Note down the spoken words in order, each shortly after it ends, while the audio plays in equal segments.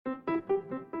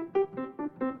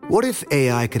What if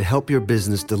AI could help your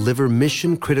business deliver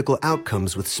mission-critical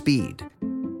outcomes with speed?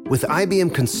 With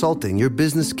IBM Consulting, your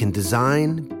business can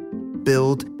design,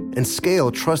 build, and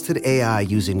scale trusted AI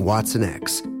using Watson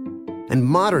X and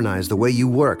modernize the way you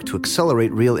work to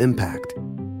accelerate real impact.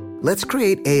 Let's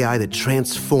create AI that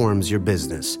transforms your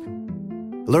business.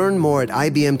 Learn more at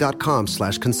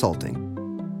ibm.com/consulting.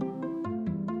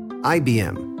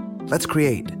 IBM. Let's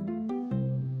create.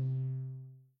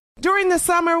 During the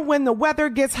summer, when the weather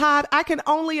gets hot, I can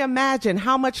only imagine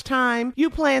how much time you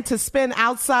plan to spend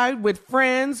outside with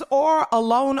friends or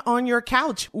alone on your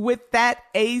couch with that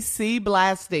AC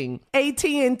blasting.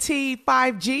 AT&T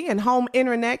 5G and home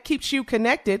internet keeps you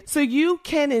connected so you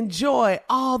can enjoy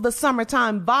all the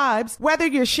summertime vibes, whether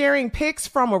you're sharing pics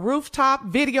from a rooftop,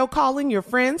 video calling your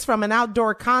friends from an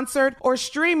outdoor concert, or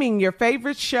streaming your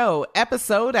favorite show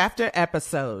episode after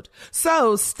episode.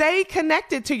 So stay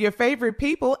connected to your favorite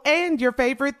people and your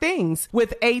favorite things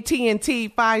with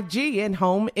AT&T 5G and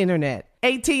home internet.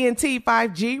 AT&T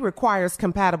 5G requires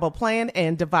compatible plan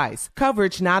and device.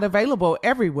 Coverage not available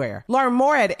everywhere. Learn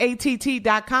more at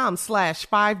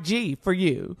att.com/5G for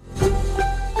you.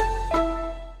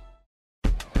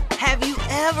 Have you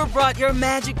ever brought your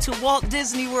magic to Walt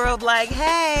Disney World like,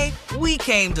 hey, we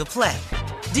came to play?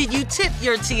 Did you tip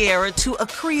your tiara to a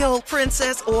Creole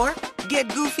princess or get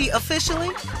goofy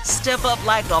officially? Step up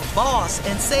like a boss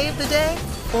and save the day?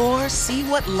 Or see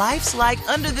what life's like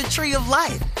under the tree of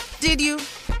life? Did you?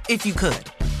 If you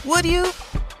could. Would you?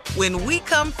 When we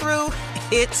come through,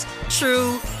 it's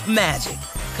true magic.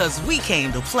 'Cause we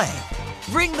came to play.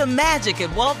 Bring the magic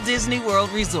at Walt Disney World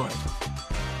Resort.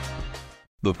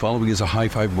 The following is a high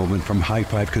five moment from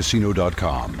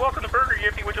highfivecasino.com. Welcome to Burger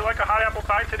Yippee. Would you like a hot apple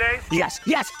pie today? Yes,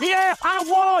 yeah, I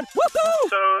won! Woohoo!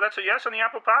 So that's a yes on the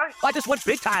apple pie? I just went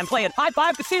big time playing High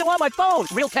Five Casino on my phone.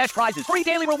 Real cash prizes, free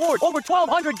daily rewards, over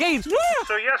 1,200 games. Yeah!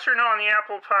 So yes or no on the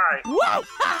apple pie? Whoa!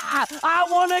 I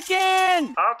won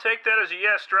again! I'll take that as a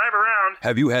yes. Drive around.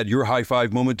 Have you had your high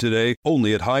five moment today?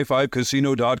 Only at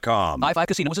highfivecasino.com. High Five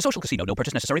Casino is a social casino. No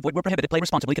purchase necessary. Void where prohibited. Play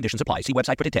responsibly. Conditions apply. See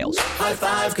website for details. High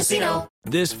Five Casino.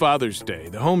 This Father's Day,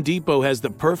 the Home Depot has the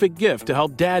perfect gift to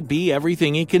help Dad be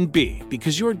everything he can be,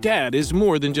 because your dad is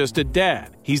more than just a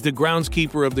dad. He's the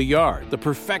groundskeeper of the yard, the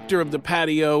perfecter of the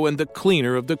patio, and the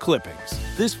cleaner of the clippings.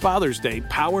 This Father's Day,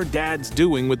 power Dad's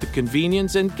doing with the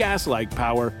convenience and gas-like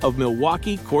power of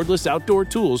Milwaukee cordless outdoor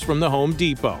tools from the Home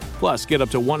Depot. Plus, get up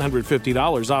to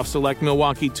 $150 off select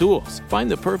Milwaukee tools. Find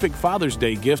the perfect Father's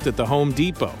Day gift at the Home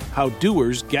Depot. How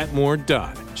doers get more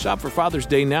done. Shop for Father's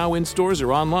Day now in stores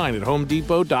or online at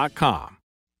homedepot.com.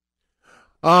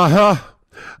 I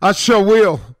sure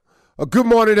will. Good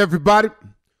morning, everybody.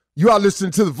 You are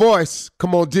listening to The Voice.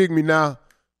 Come on, dig me now.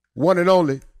 One and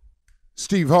only,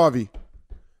 Steve Harvey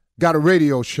got a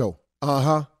radio show.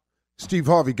 Steve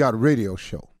Harvey got a radio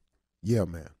show. Yeah,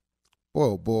 man.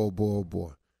 Boy.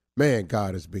 Man,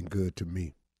 God has been good to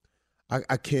me.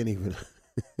 I can't even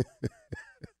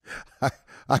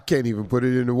I can't even put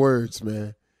it into words,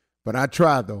 man. But I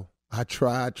try, though. I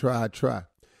try.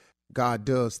 God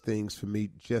does things for me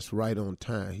just right on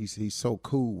time. He's so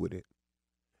cool with it.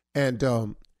 And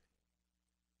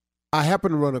I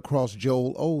happened to run across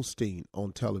Joel Osteen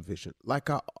on television,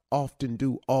 like I often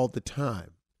do all the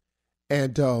time.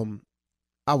 And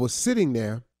I was sitting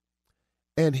there,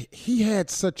 and he had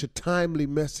such a timely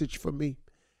message for me.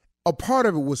 A part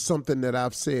of it was something that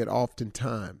I've said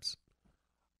oftentimes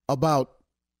about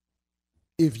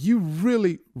if you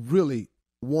really, really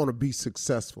want to be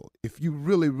successful, if you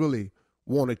really, really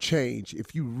want to change,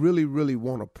 if you really, really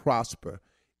want to prosper,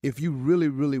 if you really,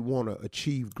 really want to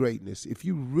achieve greatness, if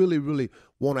you really, really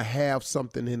want to have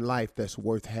something in life that's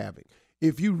worth having,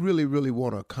 if you really, really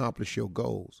want to accomplish your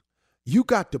goals, you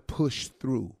got to push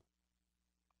through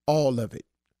all of it.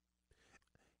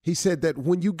 He said that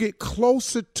when you get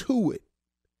closer to it,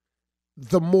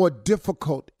 the more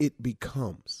difficult it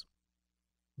becomes.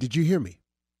 Did you hear me?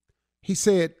 He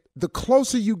said, the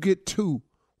closer you get to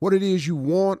what it is you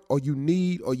want or you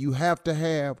need or you have to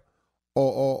have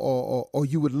or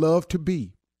you would love to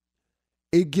be,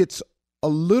 it gets a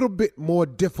little bit more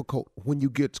difficult when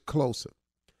you get closer.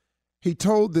 He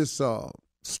told this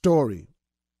story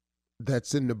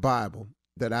that's in the Bible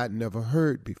that I'd never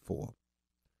heard before.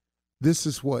 This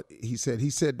is what he said.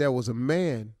 He said there was a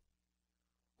man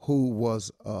who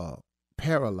was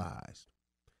paralyzed,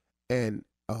 and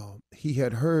he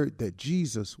had heard that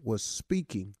Jesus was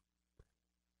speaking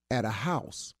at a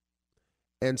house.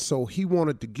 And so he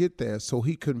wanted to get there, so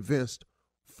he convinced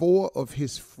 4 of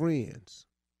his friends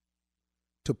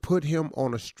to put him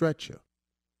on a stretcher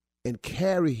and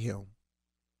carry him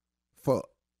for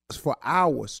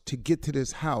hours to get to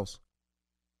this house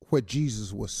what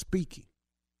Jesus was speaking.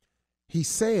 He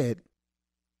said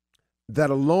that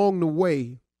along the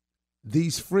way,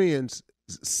 these friends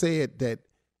said that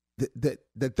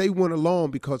they went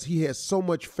along because he had so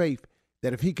much faith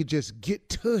that if he could just get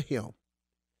to him,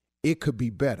 it could be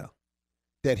better.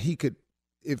 That he could,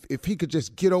 if he could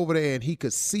just get over there and he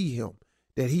could see him,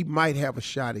 that he might have a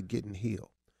shot at getting healed.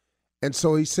 And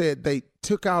so he said they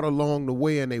took out along the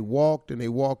way and they walked and they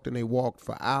walked and they walked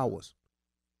for hours.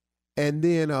 And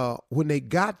then when they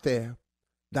got there,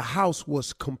 the house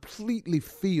was completely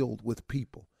filled with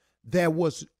people. It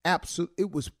was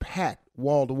packed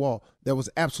wall to wall. There was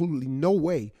absolutely no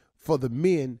way for the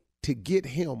men to get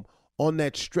him on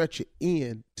that stretcher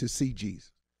in to see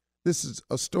Jesus. This is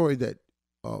a story that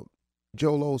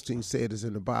Joel Osteen said is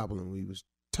in the Bible, and we was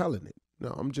telling it. No,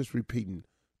 I'm just repeating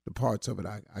the parts of it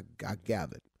I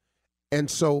gathered. And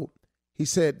so he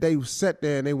said they sat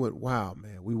there and they went, wow,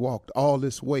 man, we walked all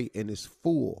this way and it's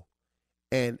full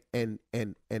and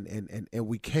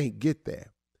we can't get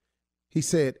there. He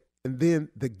said, and then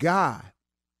the guy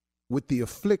with the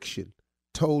affliction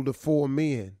told the four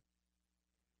men,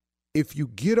 if you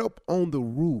get up on the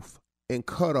roof and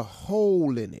cut a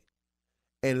hole in it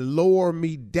and lower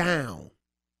me down,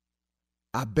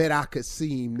 I bet I could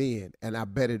see him then, and I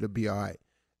bet it'll be all right.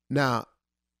 Now,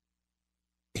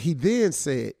 he then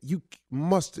said, you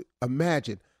must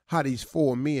imagine how these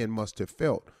four men must have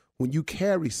felt when you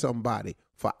carry somebody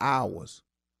for hours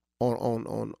on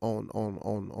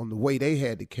the way they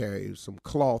had to carry some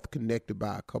cloth connected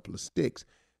by a couple of sticks.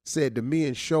 Said the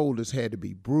men's shoulders had to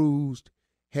be bruised,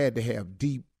 had to have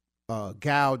deep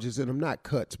gouges in them, not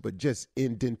cuts, but just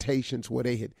indentations where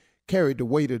they had carried the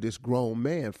weight of this grown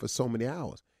man for so many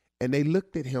hours. And they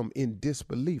looked at him in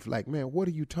disbelief, like, man, what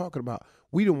are you talking about?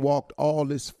 We done walked all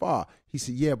this far. He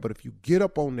said, yeah, but if you get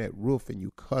up on that roof and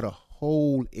you cut a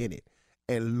hole in it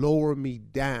and lower me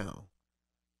down,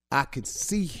 I can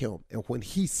see him. And when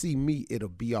he see me, it'll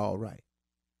be all right.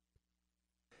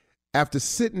 After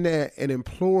sitting there and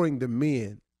imploring the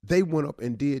men, they went up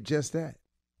and did just that.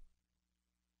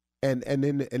 And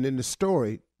in the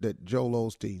story that Joel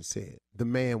Osteen said, the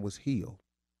man was healed.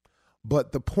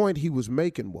 But the point he was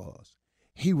making was,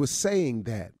 he was saying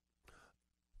that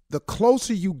the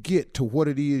closer you get to what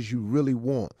it is you really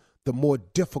want, the more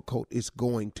difficult it's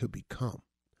going to become.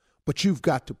 But you've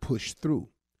got to push through.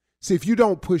 See, if you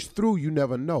don't push through, you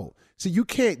never know. See, you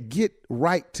can't get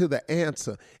right to the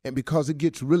answer, and because it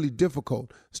gets really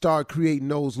difficult, start creating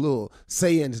those little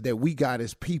sayings that we got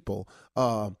as people.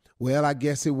 Well, I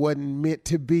guess it wasn't meant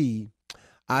to be.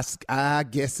 I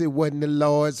guess it wasn't the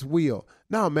Lord's will.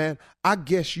 No, man, I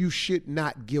guess you should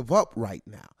not give up right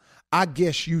now. I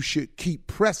guess you should keep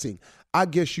pressing. I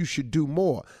guess you should do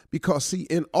more. Because, see,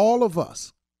 in all of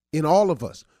us,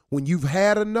 when you've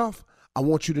had enough, I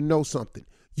want you to know something.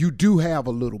 You do have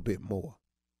a little bit more.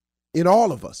 In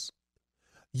all of us,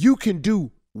 you can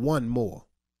do one more.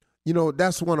 You know,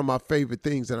 that's one of my favorite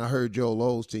things, and I heard Joel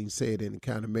Osteen say it, and it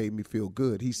kind of made me feel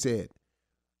good. He said,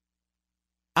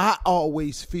 I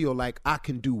always feel like I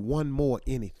can do one more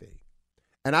anything.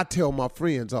 And I tell my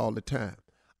friends all the time,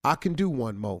 I can do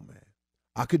one more, man.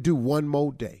 I could do one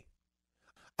more day.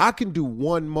 I can do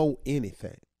one more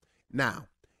anything. Now,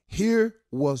 here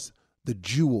was the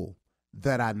jewel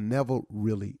that I never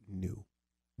really knew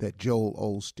that Joel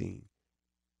Osteen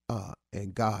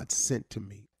and God sent to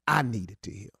me. I needed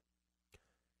to hear.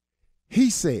 He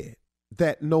said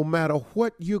that no matter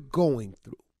what you're going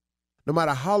through, no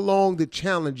matter how long the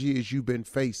challenge is you've been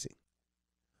facing,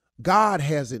 God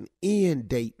has an end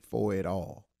date for it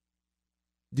all.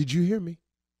 Did you hear me?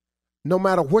 No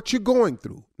matter what you're going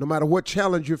through, no matter what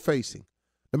challenge you're facing,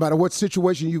 no matter what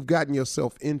situation you've gotten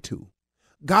yourself into,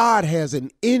 God has an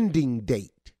ending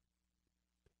date.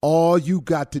 All you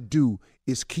got to do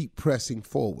is keep pressing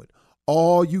forward.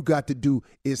 All you got to do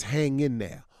is hang in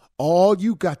there. All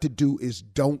you got to do is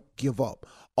don't give up.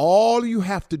 All you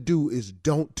have to do is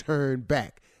don't turn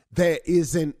back. There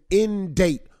is an end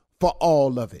date for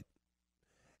all of it.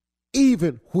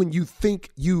 Even when you think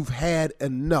you've had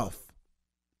enough.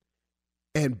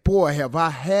 And boy, have I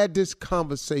had this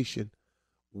conversation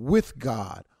with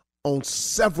God on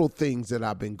several things that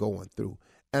I've been going through.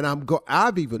 And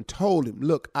I've even told him,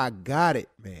 look, I got it,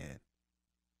 man.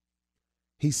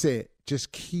 He said,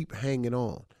 just keep hanging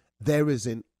on. There is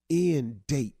an end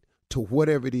date to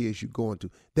whatever it is you're going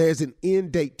through. There's an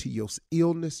end date to your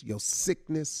illness, your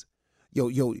sickness,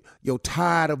 you're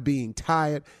tired of being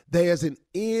tired. There's an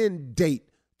end date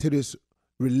to this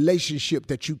relationship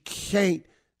that you can't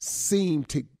seem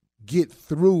to get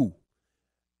through,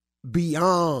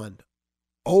 beyond,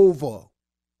 over,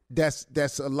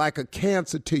 that's like a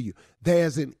cancer to you.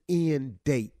 There's an end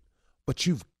date, but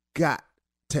you've got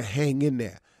to hang in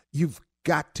there. You've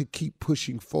got to keep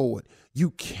pushing forward.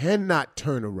 You cannot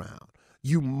turn around.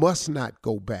 You must not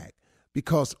go back,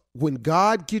 because when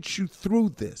God gets you through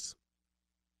this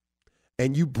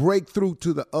and you break through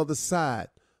to the other side,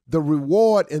 the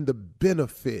reward and the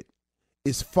benefit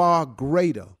is far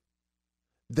greater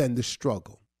than the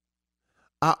struggle.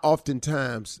 I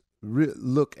oftentimes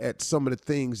look at some of the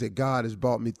things that God has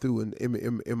brought me through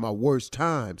in my worst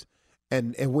times.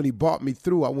 And when he brought me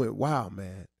through, I went, wow,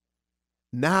 man.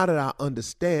 Now that I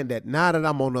understand that, now that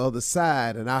I'm on the other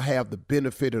side and I have the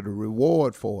benefit of the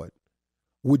reward for it,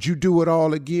 would you do it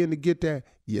all again to get there?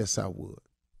 Yes, I would.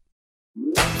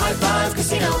 High Five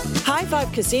Casino. High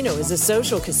Five Casino is a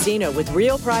social casino with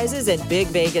real prizes and big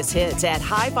Vegas hits at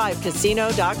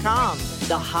highfivecasino.com.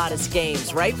 The hottest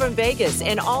games right from Vegas,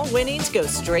 and all winnings go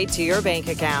straight to your bank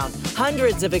account.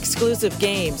 Hundreds of exclusive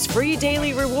games, free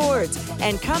daily rewards,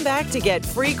 and come back to get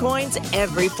free coins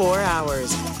every 4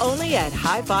 hours. Only at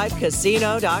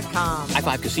highfivecasino.com. High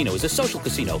Five Casino is a social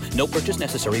casino. No purchase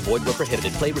necessary. Void where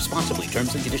prohibited. Play responsibly.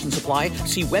 Terms and conditions apply.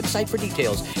 See website for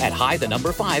details at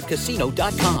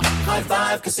high5casino.com. High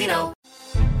Five Casino.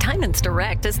 Diamonds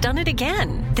Direct has done it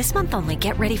again. This month only,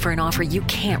 get ready for an offer you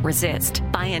can't resist.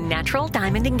 Buy a natural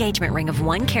diamond engagement ring of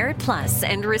 1 carat plus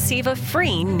and receive a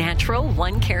free natural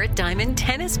 1 carat diamond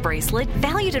tennis bracelet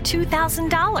valued at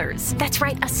 $2,000. That's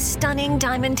right, a stunning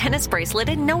diamond tennis bracelet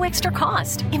at no extra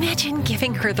cost. Imagine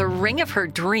giving her the ring of her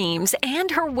dreams and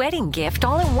her wedding gift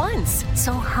all at once.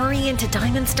 So hurry into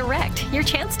Diamonds Direct. Your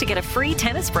chance to get a free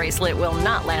tennis bracelet will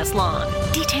not last long.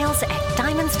 Details at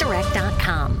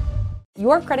diamondsdirect.com.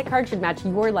 Your credit card should match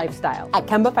your lifestyle. At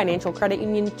Kemba Financial Credit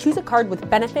Union, choose a card with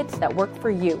benefits that work for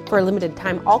you. For a limited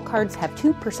time, all cards have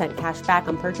 2% cash back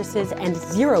on purchases and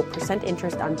 0%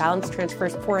 interest on balance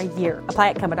transfers for a year. Apply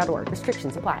at Kemba.org.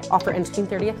 Restrictions apply. Offer ends June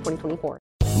 30th, 2024.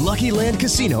 Lucky Land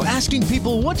Casino, asking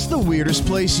people, what's the weirdest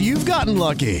place you've gotten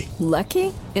lucky?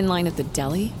 Lucky? In line at the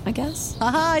deli, I guess?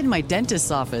 Aha, in my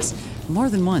dentist's office. More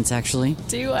than once, actually.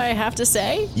 Do I have to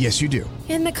say? Yes, you do.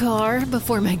 In the car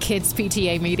before my kids'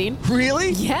 PTA meeting.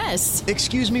 Really? Yes.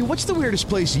 Excuse me, what's the weirdest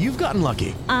place you've gotten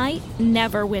lucky? I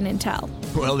never win and tell.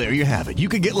 Well, there you have it. You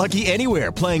can get lucky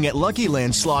anywhere, playing at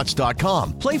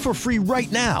LuckyLandSlots.com. Play for free right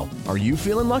now. Are you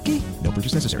feeling lucky? No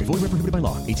purchase necessary. Void where prohibited by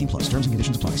law. 18+. Terms and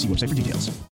conditions apply. See website for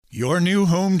details. Your new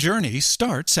home journey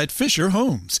starts at Fisher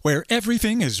Homes, where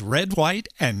everything is red, white,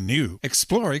 and new.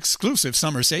 Explore exclusive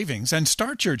summer savings and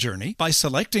start your journey by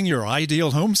selecting your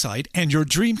ideal home site and your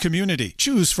dream community.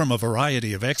 Choose from a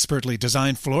variety of expertly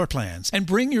designed floor plans and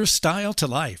bring your style to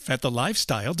life at the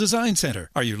Lifestyle Design Center.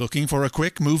 Are you looking for a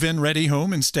quick move-in ready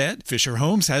home instead? Fisher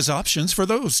Homes has options for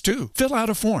those too. Fill out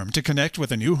a form to connect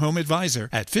with a new home advisor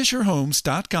at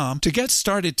fisherhomes.com to get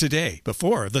started today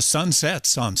before the sun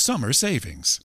sets on summer savings.